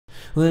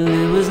Well,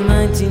 it was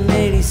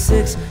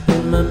 1986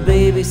 in my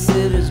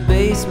babysitter's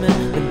basement.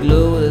 The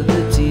glow of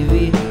the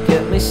TV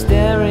kept me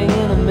staring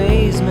in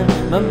amazement.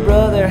 My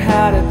brother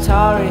had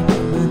atari,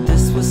 but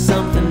this was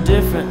something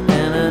different,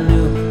 and I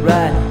knew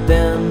right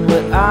then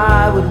what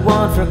I would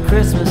want for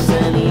Christmas.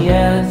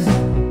 NES,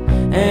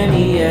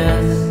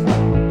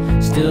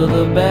 NES, still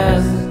the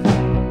best,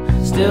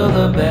 still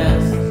the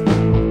best.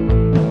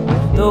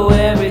 Though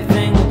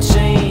everything will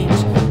change,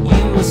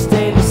 you will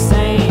stay the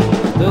same.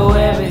 Though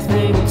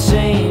everything will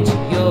change,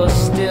 you're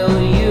still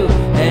you.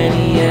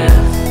 NES,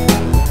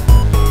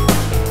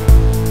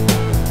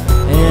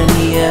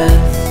 NES,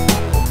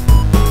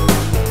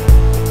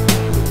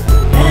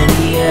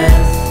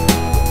 NES,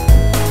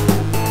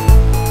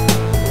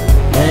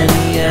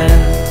 NES.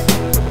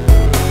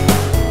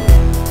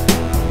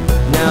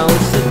 Now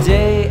it's the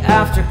day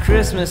after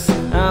Christmas,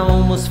 I'm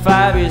almost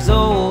 5 years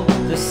old.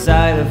 The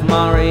sight of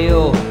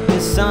Mario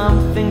is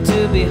something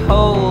to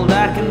behold.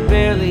 I can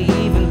barely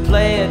even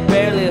play it,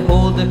 barely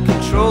hold the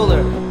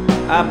controller.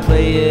 I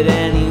play it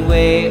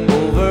anyway,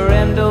 over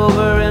and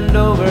over and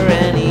over.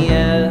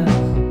 NES,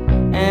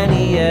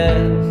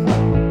 NES,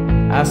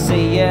 I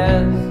say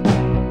yes,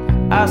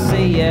 I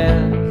say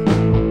yes.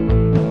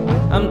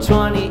 I'm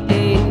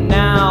 28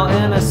 now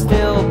and I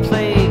still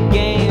play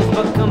games,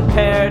 but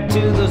compared to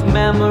those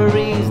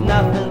memories